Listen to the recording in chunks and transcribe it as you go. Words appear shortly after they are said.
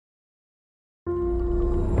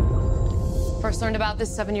First learned about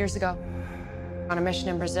this 7 years ago. On a mission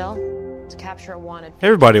in Brazil to capture a wanted. Hey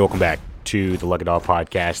everybody, welcome back to the Lucky Dog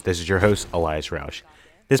Podcast. This is your host, Elias Roush.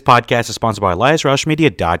 This podcast is sponsored by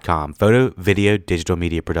EliasRoushMedia.com, photo, video, digital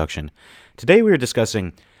media production. Today we are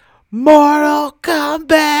discussing Mortal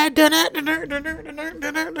Kombat.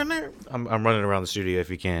 I'm running around the studio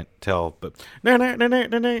if you can't tell, but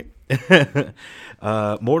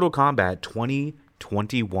Mortal Kombat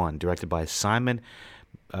 2021, directed by Simon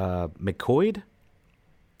McQuoid,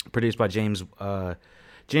 produced by James Wan,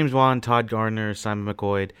 Todd Gardner, Simon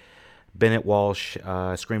McQuoid, Bennett Walsh,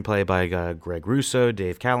 screenplay by Greg Russo,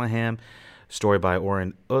 Dave Callahan, story by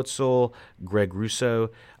Oren Utzel, Greg Russo.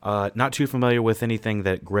 Not too familiar with anything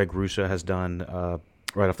that Greg Russo has done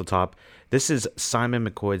right off the top. This is Simon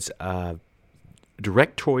McQuoid's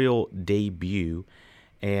directorial debut,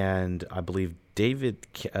 and I believe Dave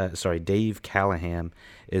Callahan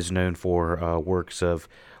is known for works of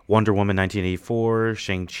Wonder Woman 1984,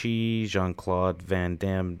 Shang-Chi, Jean-Claude Van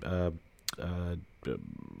Damme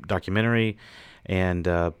documentary, and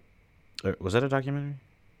was that a documentary?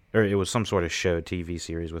 Or it was some sort of show, TV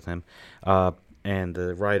series with him. And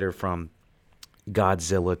the writer from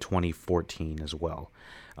Godzilla 2014 as well.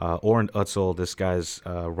 Oren Utzel, this guy's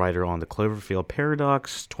writer on the Cloverfield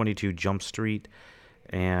Paradox, 22 Jump Street,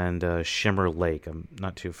 and Shimmer Lake. I'm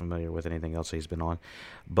not too familiar with anything else he's been on.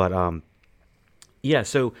 But, yeah,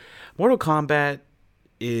 so Mortal Kombat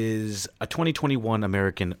is a 2021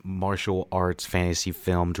 American martial arts fantasy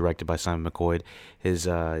film directed by Simon McQuoid, his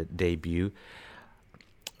debut.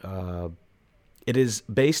 It is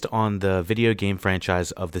based on the video game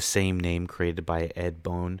franchise of the same name created by Ed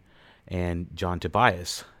Boon and John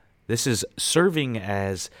Tobias. This is serving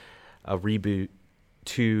as a reboot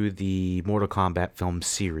to the Mortal Kombat film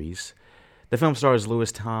series. The film stars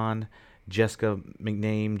Louis Tan, Jessica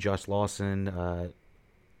McName, Josh Lawson,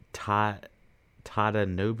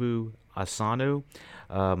 Tadanobu Asano,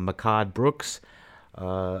 Makad Brooks,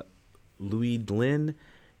 Louis Lin,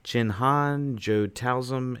 Chin Han, Joe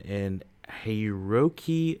Towsum, and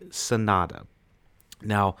Hiroki Sanada.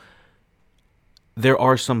 Now, there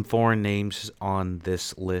are some foreign names on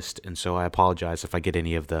this list, and so I apologize if I get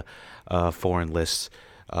any of the foreign lists,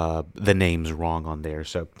 the names wrong on there.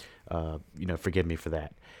 So, forgive me for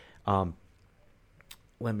that.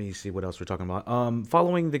 Let me see what else we're talking about.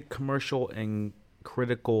 Following the commercial and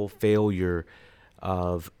critical failure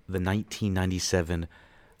of the 1997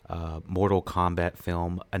 Mortal Kombat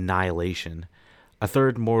film Annihilation, a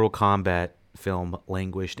third Mortal Kombat film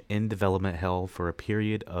languished in development hell for a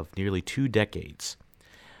period of nearly 2 decades.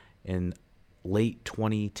 In late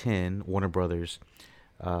 2010, Warner Brothers,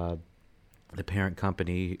 the parent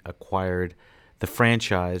company, acquired the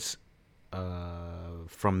franchise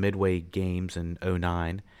from Midway Games in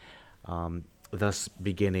 2009, thus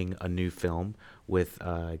beginning a new film with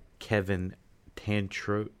Kevin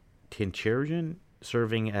Tancharian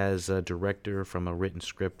serving as a director from a written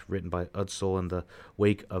script written by Utzel in the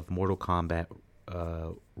wake of Mortal Kombat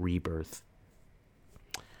Rebirth,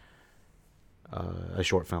 a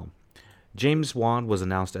short film. James Wan was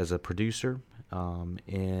announced as a producer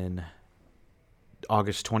in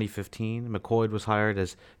August 2015. McQuoid was hired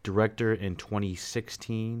as director in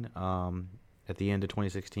 2016, at the end of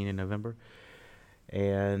 2016 in November.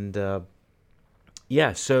 And,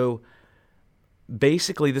 so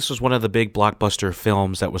basically this was one of the big blockbuster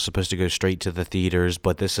films that was supposed to go straight to the theaters,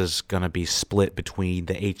 but this is going to be split between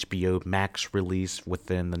the HBO Max release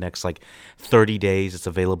within the next, 30 days. It's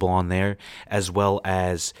available on there, as well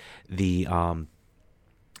as the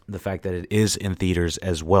fact that it is in theaters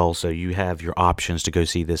as well, so you have your options to go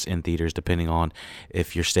see this in theaters depending on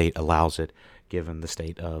if your state allows it, given the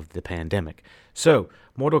state of the pandemic. So,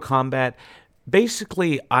 Mortal Kombat,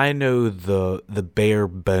 basically, I know the bare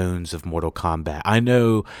bones of Mortal Kombat. I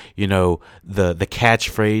know, the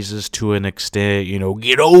catchphrases to an extent,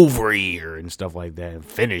 get over here and stuff like that,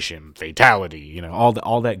 finish him, fatality,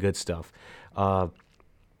 all that good stuff.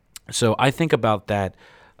 So I think about that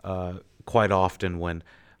quite often when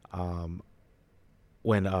I'm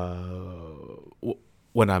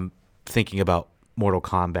thinking about Mortal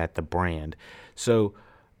Kombat, the brand. So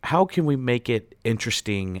how can we make it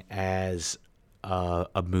interesting as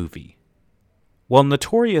a movie? Well,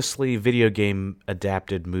 notoriously, video game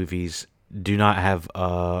adapted movies do not have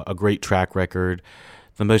a great track record.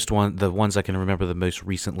 The ones I can remember the most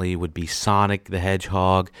recently would be Sonic the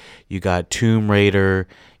Hedgehog. You got Tomb Raider.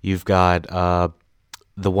 You've got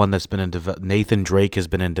the one that's been in Nathan Drake has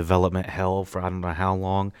been in development hell for I don't know how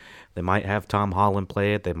long. They might have Tom Holland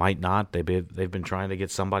play it. They might not. They've been trying to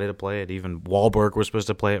get somebody to play it. Even Wahlberg was supposed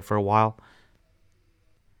to play it for a while.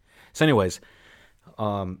 So anyways,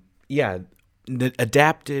 the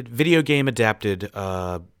adapted video game adapted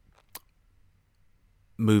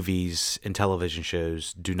movies and television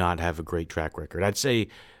shows do not have a great track record. I'd say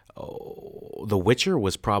The Witcher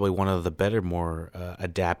was probably one of the better, more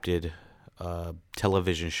adapted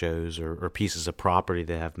television shows or pieces of property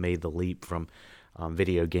that have made the leap from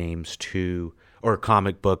video games to or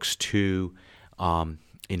comic books to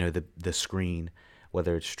the screen,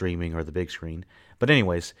 whether it's streaming or the big screen. But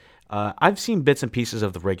anyways, I've seen bits and pieces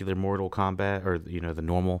of the regular Mortal Kombat or the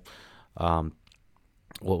normal.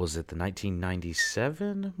 What was it? The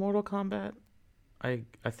 1997 Mortal Kombat? I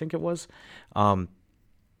think it was.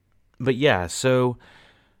 But yeah, so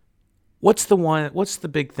what's the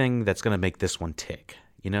big thing that's going to make this one tick?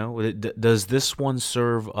 Does this one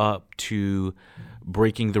serve up to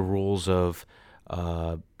breaking the rules of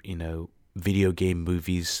video game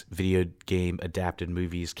movies, video game adapted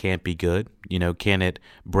movies can't be good? Can it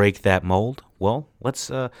break that mold? Well, let's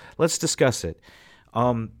discuss it.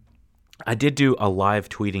 I did do a live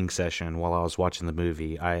tweeting session while I was watching the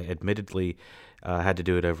movie. I admittedly had to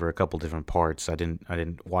do it over a couple different parts. I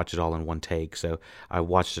didn't watch it all in one take, so I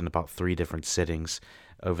watched it in about 3 different sittings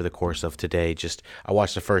over the course of today. I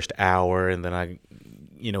watched the first hour, and then I,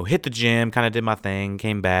 hit the gym, kind of did my thing,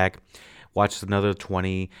 came back, watched another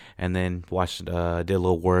 20, and then did a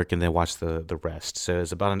little work, and then watched the rest. So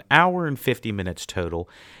it's about an hour and 50 minutes total.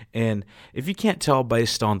 And if you can't tell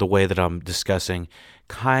based on the way that I'm discussing,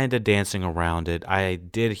 kind of dancing around it, I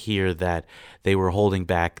did hear that they were holding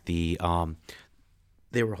back the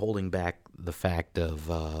fact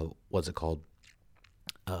of what's it called,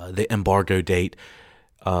 the embargo date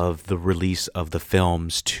of the release of the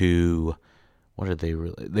films to, what did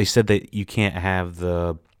they said that you can't have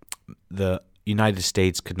the United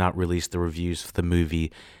States could not release the reviews for the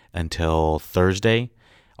movie until Thursday,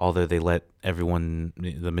 although they let everyone,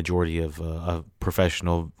 the majority of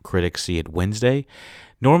professional critics, see it Wednesday.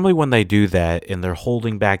 Normally when they do that and they're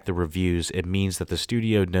holding back the reviews, it means that the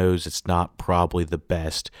studio knows it's not probably the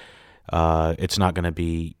best. It's not going to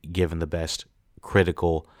be given the best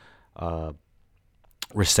critical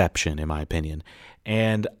reception, in my opinion.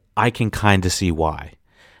 And I can kind of see why.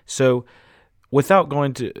 So without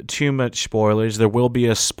going to too much spoilers, there will be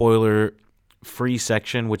a spoiler-free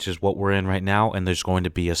section, which is what we're in right now, and there's going to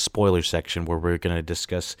be a spoiler section where we're going to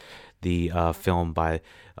discuss the film by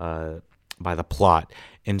the plot.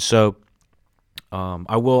 And so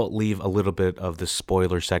I will leave a little bit of the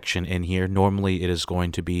spoiler section in here. Normally it is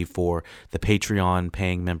going to be for the Patreon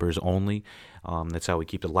paying members only. That's how we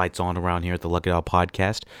keep the lights on around here at the Luck It Out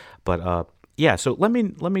podcast. But yeah, so let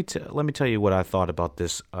me tell you what I thought about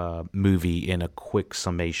this movie in a quick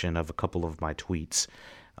summation of a couple of my tweets.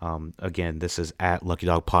 Again, this is at Lucky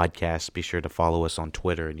Dog Podcast. Be sure to follow us on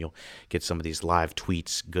Twitter, and you'll get some of these live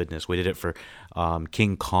tweets. Goodness, we did it for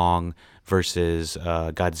King Kong versus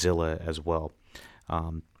Godzilla as well.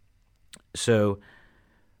 So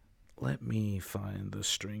let me find the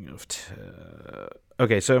string of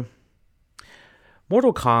okay, so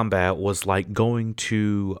Mortal Kombat was like going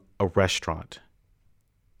to a restaurant,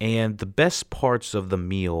 and the best parts of the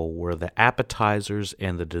meal were the appetizers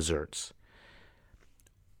and the desserts.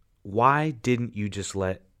 Why didn't you just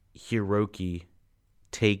let Hiroki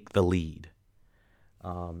take the lead?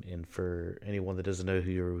 And for anyone that doesn't know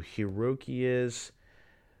who Hiroki is,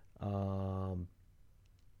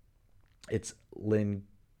 it's Lin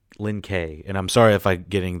Kay. And I'm sorry if I'm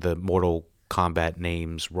getting the Mortal Kombat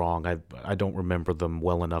names wrong. I don't remember them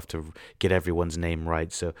well enough to get everyone's name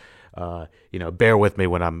right. So, bear with me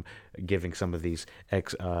when I'm giving some of these,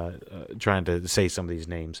 trying to say some of these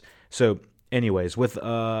names. So, anyways, with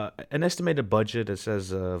an estimated budget, it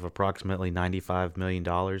says of approximately $95 million,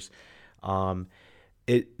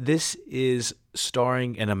 this is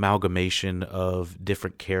starring an amalgamation of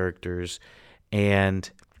different characters, and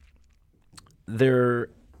their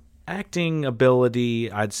acting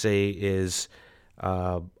ability, I'd say, is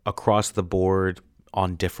across the board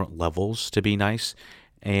on different levels, to be nice.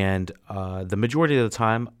 And the majority of the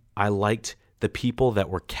time, I liked the people that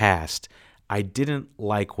were cast. I didn't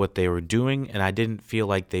like what they were doing, and I didn't feel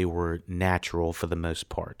like they were natural for the most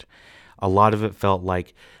part. A lot of it felt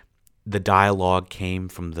like the dialogue came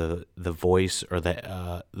from the voice or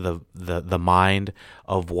the mind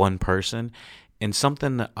of one person. And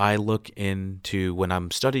something that I look into when I'm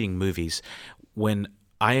studying movies, when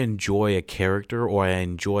I enjoy a character or I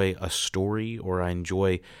enjoy a story or I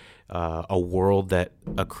enjoy a world that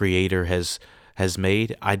a creator has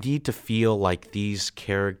made, I need to feel like these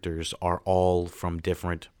characters are all from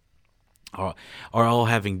different, are all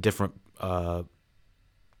having different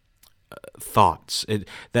thoughts.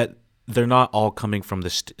 That they're not all coming from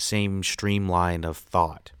the same streamline of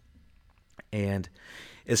thought. And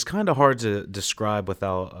it's kind of hard to describe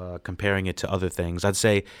without comparing it to other things. I'd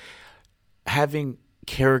say having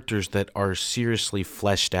characters that are seriously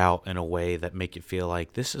fleshed out in a way that make it feel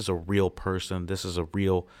like this is a real person, this is a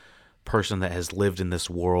real person that has lived in this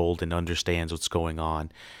world and understands what's going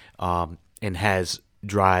on, and has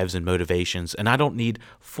drives and motivations. And I don't need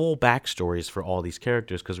full backstories for all these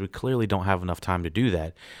characters because we clearly don't have enough time to do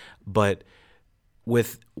that. But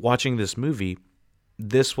with watching this movie,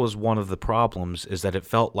 this was one of the problems, is that it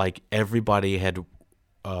felt like everybody had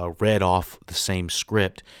read off the same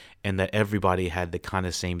script, and that everybody had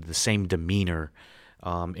the same demeanor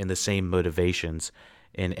and the same motivations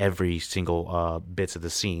in every single bits of the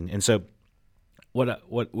scene. And so,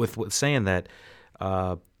 with saying that,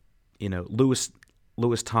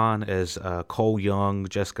 Louis Tan as Cole Young,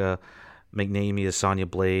 Jessica McNamee as Sonya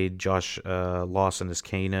Blade, Josh Lawson as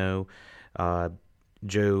Kano,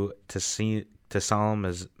 Joe Taslim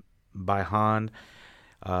as Baihan,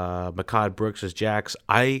 Mehcad Brooks as Jax.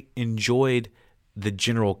 I enjoyed the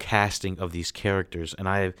general casting of these characters, and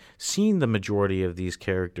I've seen the majority of these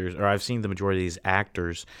characters, or I've seen the majority of these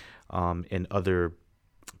actors in other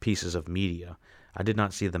pieces of media. I did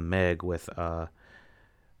not see The Meg with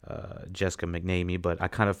Jessica McNamee, but I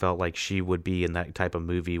kind of felt like she would be in that type of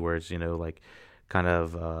movie where it's, like kind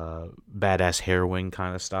of badass heroine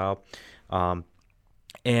kind of style.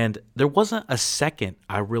 And there wasn't a second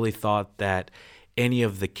I really thought that any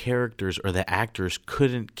of the characters or the actors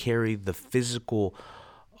couldn't carry the physicality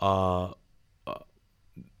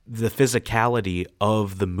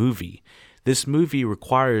of the movie. This movie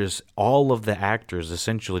requires all of the actors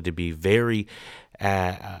essentially to be very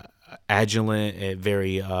agile,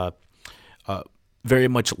 very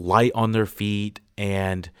much light on their feet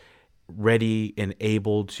and ready and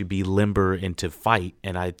able to be limber and to fight.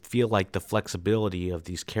 And I feel like the flexibility of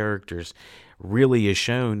these characters really is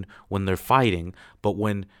shown when they're fighting, but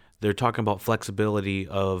when they're talking about flexibility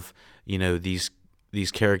of these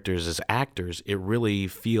characters as actors, it really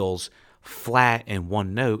feels flat and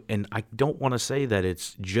one note. And I don't want to say that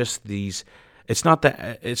it's just these. It's not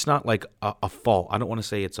like a fault. I don't want to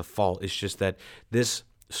say it's a fault. It's just that this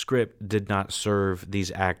script did not serve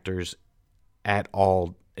these actors at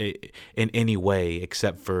all in any way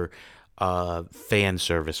except for fan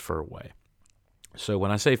service for a way. So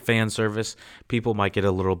when I say fan service, people might get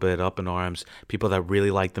a little bit up in arms. People that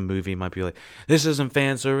really like the movie might be like, this isn't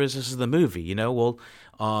fan service, this is the movie. Well,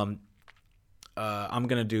 I'm going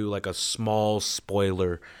to do like a small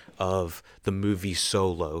spoiler of the movie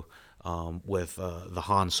Solo, with the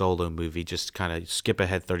Han Solo movie. Just kind of skip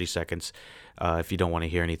ahead 30 seconds if you don't want to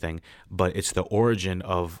hear anything. But it's the origin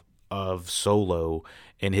of Solo,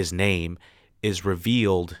 and his name is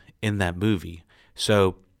revealed in that movie.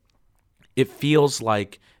 So it feels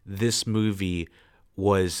like this movie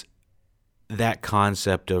was that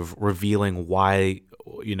concept of revealing why,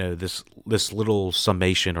 this little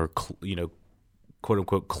summation or, quote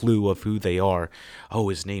unquote clue of who they are. Oh,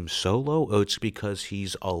 his name's Solo? Oh, it's because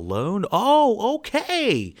he's alone? Oh,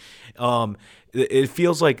 okay. It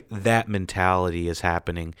feels like that mentality is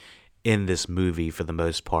happening in this movie for the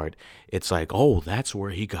most part. It's like, oh, that's where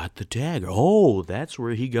he got the dagger. Oh, that's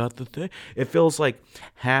where he got the thing. It feels like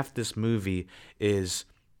half this movie is,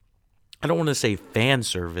 I don't want to say fan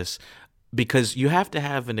service, because you have to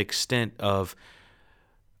have an extent of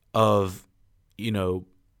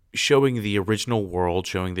showing the original world,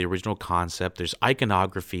 showing the original concept. There's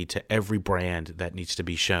iconography to every brand that needs to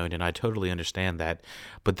be shown, and I totally understand that.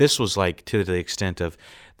 But this was like to the extent of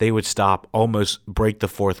they would stop, almost break the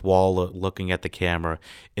fourth wall looking at the camera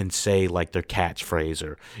and say like their catchphrase,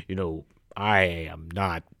 or, I am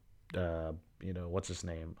not, what's his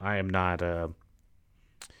name? I am not,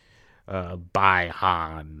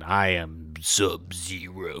 Baihan. I am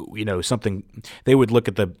Sub-Zero. Something. They would look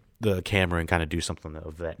at the camera and kind of do something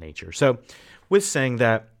of that nature. So with saying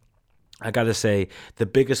that, I got to say the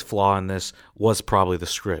biggest flaw in this was probably the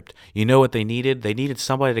script. You know what they needed? They needed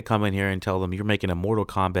somebody to come in here and tell them, you're making a Mortal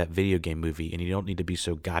Kombat video game movie and you don't need to be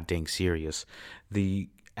so goddamn serious. The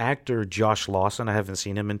actor Josh Lawson, I haven't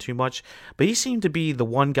seen him in too much, but he seemed to be the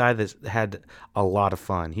one guy that had a lot of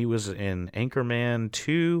fun. He was in Anchorman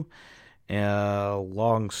 2,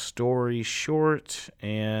 long story short,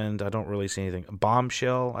 and I don't really see anything.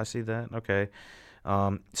 Bombshell, I see that. Okay.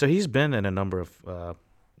 So he's been in a number of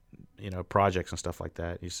projects and stuff like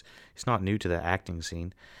that. He's not new to the acting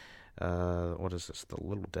scene. What is this? The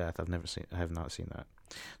Little Death. I have not seen that.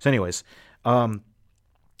 So anyways,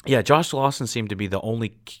 Josh Lawson seemed to be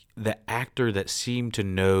the actor that seemed to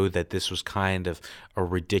know that this was kind of a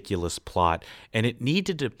ridiculous plot, and it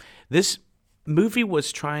needed to. This movie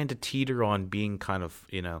was trying to teeter on being kind of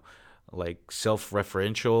like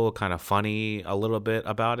self-referential, kind of funny a little bit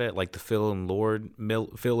about it, like the Phil Lord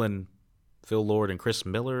and Chris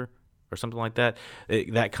Miller or something like that.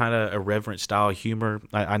 That kind of irreverent style of humor.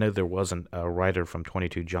 I know there wasn't a writer from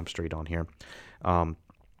 22 Jump Street on here,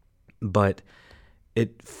 but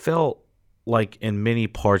it felt like in many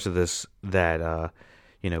parts of this that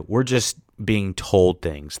we're just being told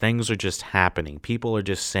things. Things are just happening. People are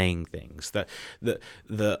just saying things.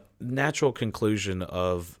 The natural conclusion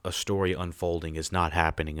of a story unfolding is not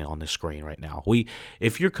happening on the screen right now.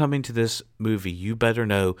 If you're coming to this movie, you better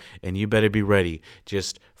know and you better be ready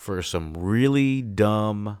just for some really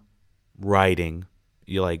dumb writing.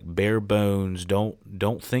 You like bare bones.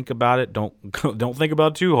 Don't think about it. Don't think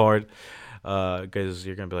about it too hard, because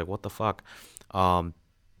you're gonna be like, what the fuck?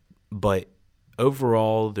 But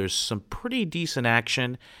overall, there's some pretty decent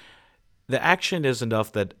action. The action is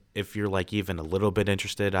enough that if you're like even a little bit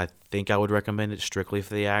interested, I think I would recommend it strictly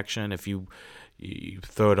for the action. If you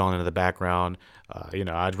throw it on in the background,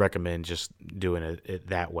 I'd recommend just doing it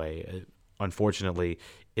that way. Unfortunately,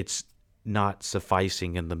 it's not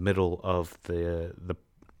sufficing in the middle of the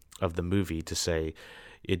movie to say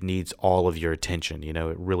it needs all of your attention.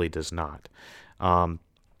 It really does not.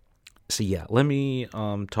 So yeah, let me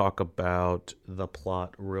talk about the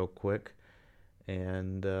plot real quick,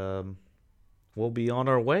 and we'll be on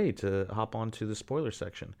our way to hop onto the spoiler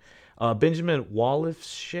section. Benjamin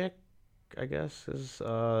Wallifschek, I guess, is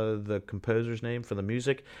the composer's name for the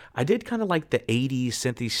music. I did kind of like the 80s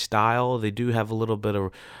synthy style. They do have a little bit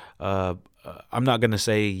of... I'm not going to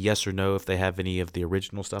say yes or no if they have any of the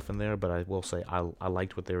original stuff in there, but I will say I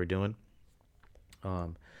liked what they were doing.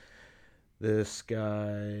 This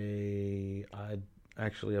guy, I'm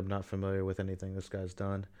not familiar with anything this guy's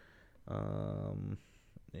done.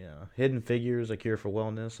 Hidden Figures, A Cure for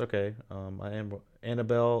Wellness. Okay. I am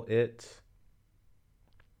Annabelle. It.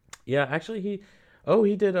 Yeah, actually he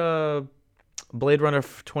did Blade Runner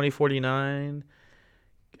 2049.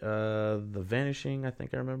 The Vanishing, I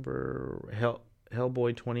think I remember.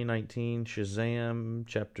 Hellboy 2019. Shazam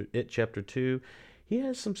Chapter 2. He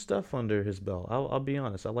has some stuff under his belt. I'll be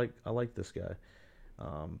honest. I like this guy.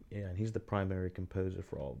 And he's the primary composer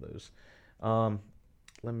for all of those.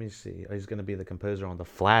 Let me see. He's going to be the composer on The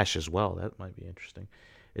Flash as well. That might be interesting.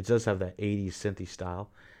 It does have that 80s synthy style.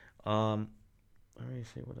 Let me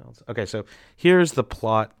see what else. Okay, so here's the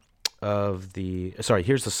plot of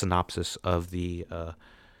here's the synopsis of the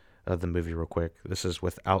movie real quick. This is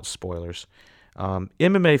without spoilers.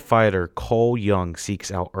 MMA fighter Cole Young seeks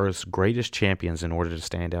out Earth's greatest champions in order to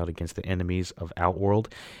stand out against the enemies of Outworld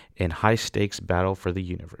in high-stakes battle for the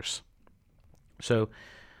universe. So,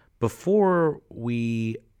 before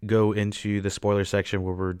we go into the spoiler section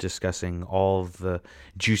where we're discussing all of the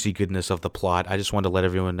juicy goodness of the plot, I just wanted to let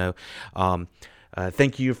everyone know,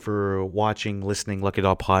 thank you for watching, listening, Lucky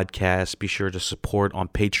Dog Podcast. Be sure to support on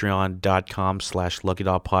patreon.com/Lucky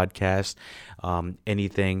Dog Podcast.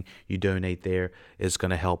 Anything you donate there is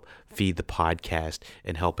going to help feed the podcast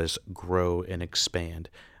and help us grow and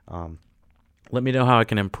expand. Let me know how I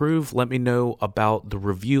can improve. Let me know about the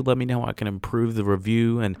review. Let me know how I can improve the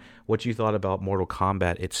review and what you thought about Mortal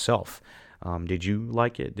Kombat itself. Did you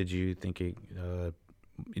like it? Did you think it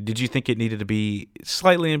needed to be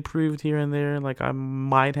slightly improved here and there, like I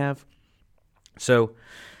might have? So,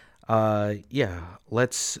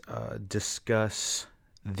 let's discuss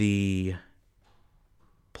the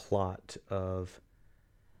plot of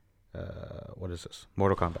what is this?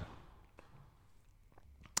 Mortal Kombat.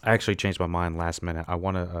 I actually changed my mind last minute. I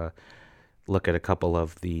want to look at a couple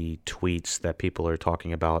of the tweets that people are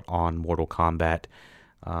talking about on Mortal Kombat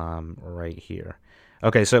right here.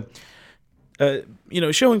 Okay, so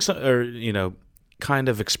showing some, or kind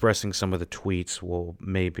of expressing some of the tweets will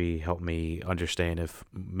maybe help me understand if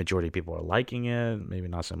majority of people are liking it, maybe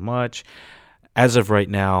not so much. As of right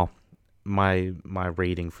now, my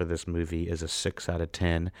rating for this movie is a 6 out of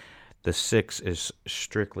 10. The 6 is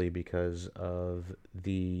strictly because of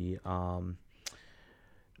the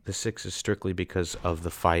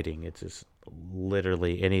fighting. It's just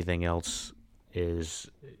literally anything else is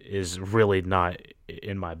really not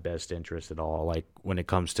in my best interest at all. Like when it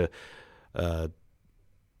comes to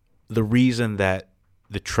the reason that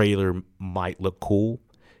the trailer might look cool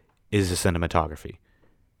is the cinematography.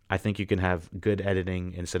 I think you can have good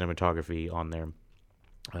editing and cinematography on there.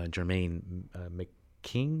 Jermaine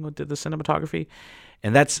McKing did the cinematography,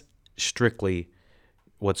 and that's strictly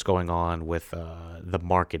what's going on with the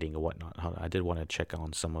marketing and whatnot. Hold on, I did want to check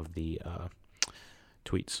on some of the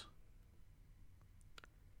tweets.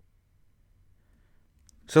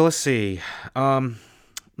 So let's see.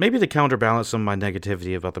 Maybe to counterbalance some of my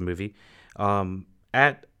negativity about the movie,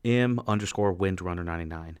 at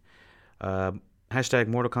M_Windrunner99. Hashtag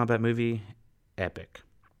Mortal Kombat movie, epic.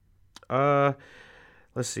 Let's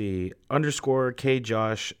see. Underscore K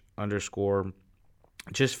Josh underscore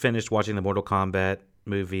just finished watching the Mortal Kombat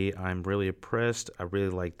movie. I'm really impressed. I really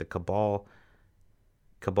like the Cabal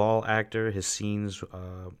actor. His scenes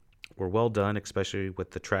were well done, especially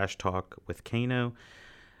with the trash talk with Kano.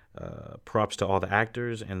 Props to all the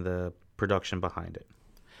actors and the production behind it.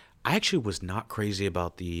 I actually was not crazy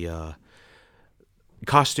about the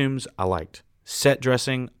costumes. I liked set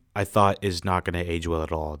dressing. I thought is not going to age well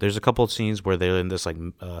at all. There's a couple of scenes where they're in this like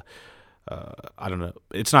I don't know.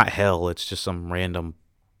 It's not hell. It's just some random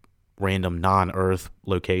non-Earth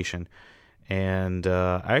location, and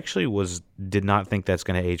I actually did not think that's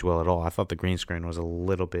going to age well at all. I thought the green screen was a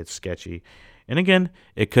little bit sketchy, and again,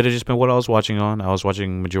 it could have just been what I was watching on. I was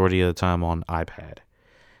watching majority of the time on iPad.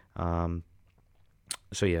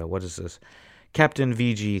 So yeah, what is this? Captain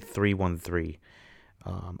VG313.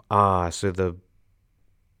 So the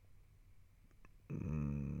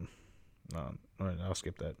all right, I'll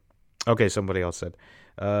skip that. Okay, somebody else said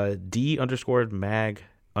D_mag_music.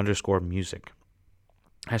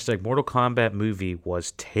 Hashtag Mortal Kombat movie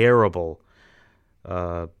was terrible.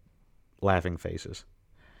 Laughing faces.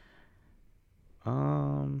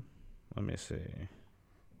 Let me see.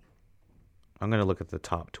 I'm gonna look at the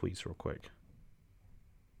top tweets real quick.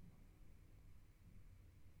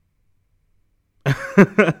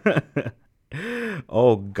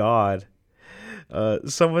 Oh God.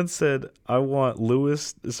 Someone said, I want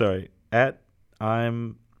Lewis, at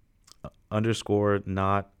I'm _not_Jade.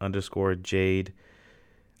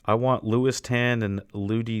 I want Louis Tan and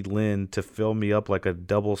Ludi Lin to fill me up like a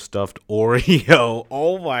double stuffed Oreo.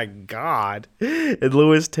 Oh my God. And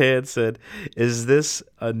Louis Tan said, is this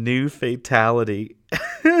a new fatality?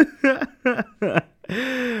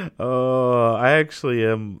 Oh, I actually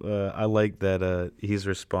am. I like that he's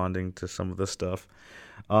responding to some of the stuff.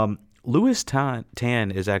 Louis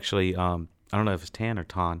Tan is actually, I don't know if it's Tan or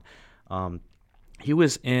Tan. He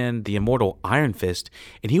was in The Immortal Iron Fist,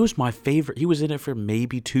 and he was my favorite. He was in it for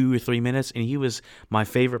maybe 2 or 3 minutes, and he was my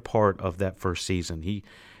favorite part of that first season.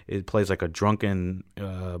 It plays like a drunken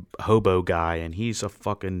hobo guy, and he's a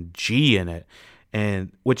fucking G in it,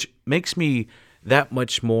 and which makes me that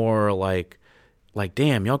much more like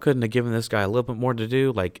damn, y'all couldn't have given this guy a little bit more to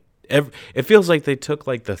do. Like it feels like they took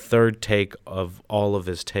like the third take of all of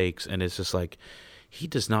his takes, and it's just like he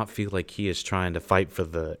does not feel like he is trying to fight for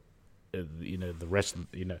the the rest,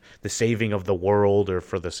 the saving of the world or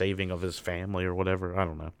for the saving of his family or whatever. I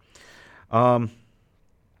don't know.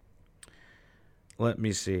 Let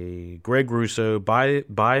me see. Greg Russo,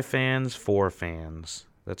 by fans for fans.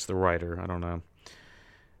 That's the writer. I don't know.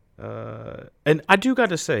 And I do got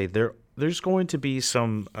to say there's going to be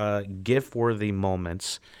some GIF-worthy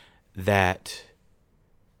moments that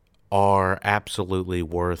are absolutely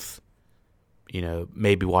worth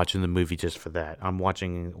maybe watching the movie just for that. I'm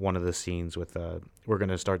watching one of the scenes with, we're going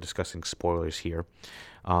to start discussing spoilers here.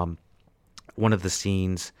 One of the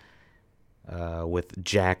scenes with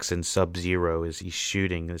Jax and Sub-Zero is he's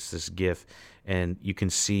shooting this GIF, and you can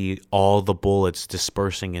see all the bullets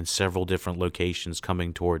dispersing in several different locations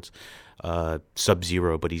coming towards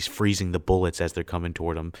Sub-Zero, but he's freezing the bullets as they're coming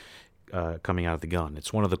toward him, coming out of the gun.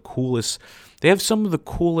 It's one of the coolest. They have some of the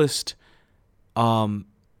coolest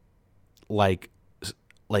like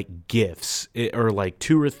GIFs or like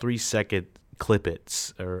 2 or 3 second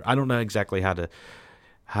clippets, or I don't know exactly how to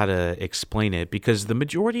explain it, because the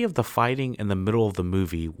majority of the fighting in the middle of the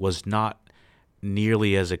movie was not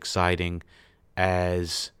nearly as exciting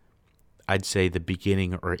as I'd say the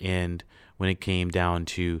beginning or end when it came down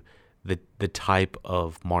to the type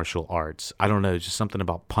of martial arts. I don't know, just something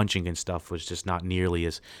about punching and stuff was just not nearly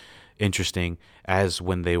as interesting as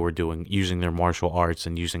when they were using their martial arts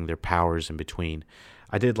and using their powers in between.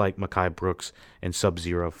 I did like Mekhi Brooks and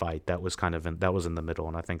Sub-Zero fight. That was that was in the middle,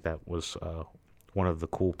 and I think that was one of the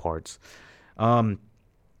cool parts. I'm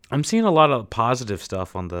seeing a lot of positive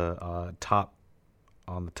stuff on the top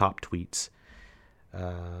tweets.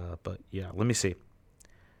 But yeah, let me see.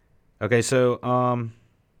 Okay, so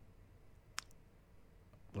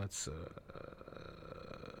let's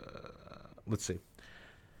see.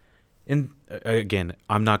 And again,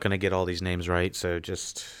 I'm not going to get all these names right, so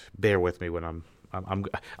just bear with me when I'm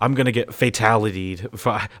going to get fatality'd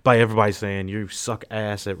by everybody saying you suck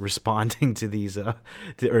ass at responding to these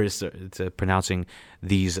to pronouncing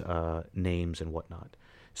these names and whatnot.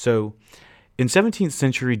 So, in 17th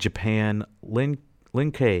century Japan,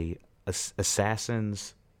 Linkei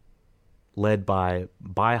assassins led by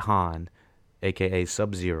Han, aka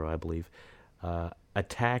Sub-Zero, I believe,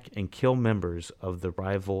 attack and kill members of the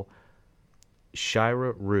rival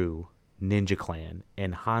Shira-Ryu ninja clan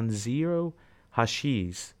and Hanziro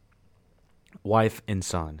Hashi's wife and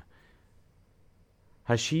son.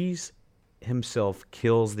 Hashi's himself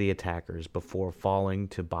kills the attackers before falling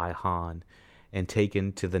to Bai-Han and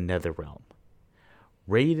taken to the Netherrealm.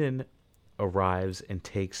 Raiden arrives and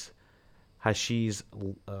takes Hashi's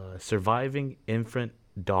surviving infant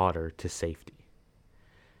daughter to safety.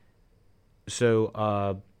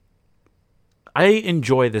 So, I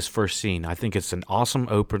enjoy this first scene. I think it's an awesome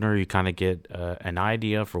opener. You kind of get an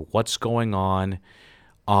idea for what's going on.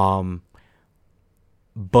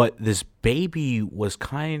 But this baby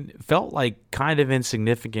felt like kind of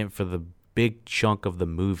insignificant for the big chunk of the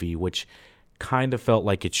movie, which kind of felt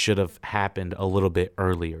like it should have happened a little bit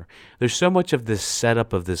earlier. There's so much of this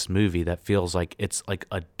setup of this movie that feels like it's like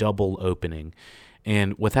a double opening.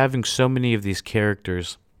 And with having so many of these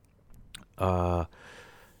characters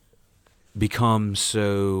become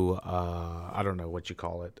so, I don't know what you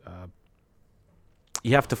call it.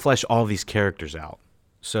 You have to flesh all these characters out.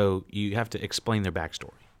 So you have to explain their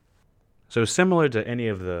backstory. So similar to any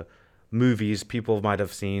of the movies people might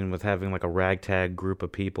have seen with having like a ragtag group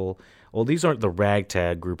of people. Well, these aren't the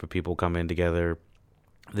ragtag group of people coming together.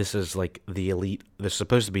 This is like the elite. They're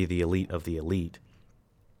supposed to be the elite of the elite.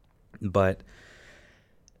 But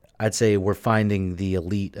I'd say we're finding the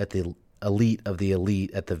elite at the elite of the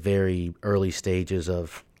elite at the very early stages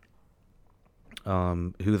of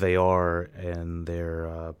who they are and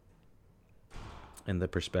their in the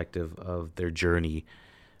perspective of their journey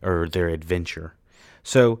or their adventure.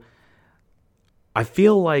 So I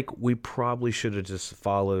feel like we probably should have just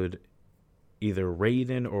followed either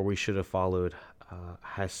Raiden or we should have followed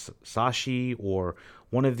Hasashi or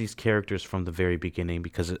one of these characters from the very beginning,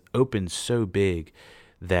 because it opens so big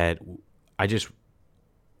that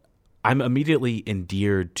I'm immediately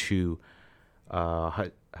endeared to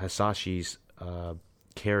Hasashi's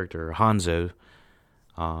character, Hanzo.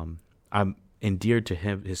 I'm endeared to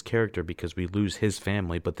his character because we lose his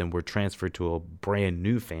family, but then we're transferred to a brand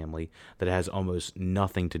new family that has almost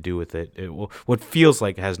nothing to do with it. What feels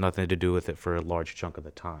like it has nothing to do with it for a large chunk of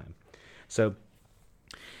the time. So,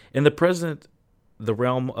 in the present, the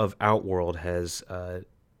realm of Outworld has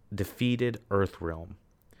defeated Earthrealm.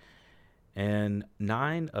 And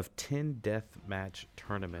 9 of 10 deathmatch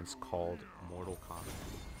tournaments called Mortal Kombat.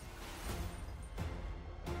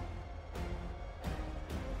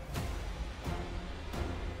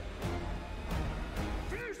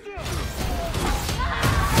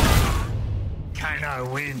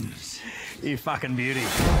 Kano wins. You fucking beauty.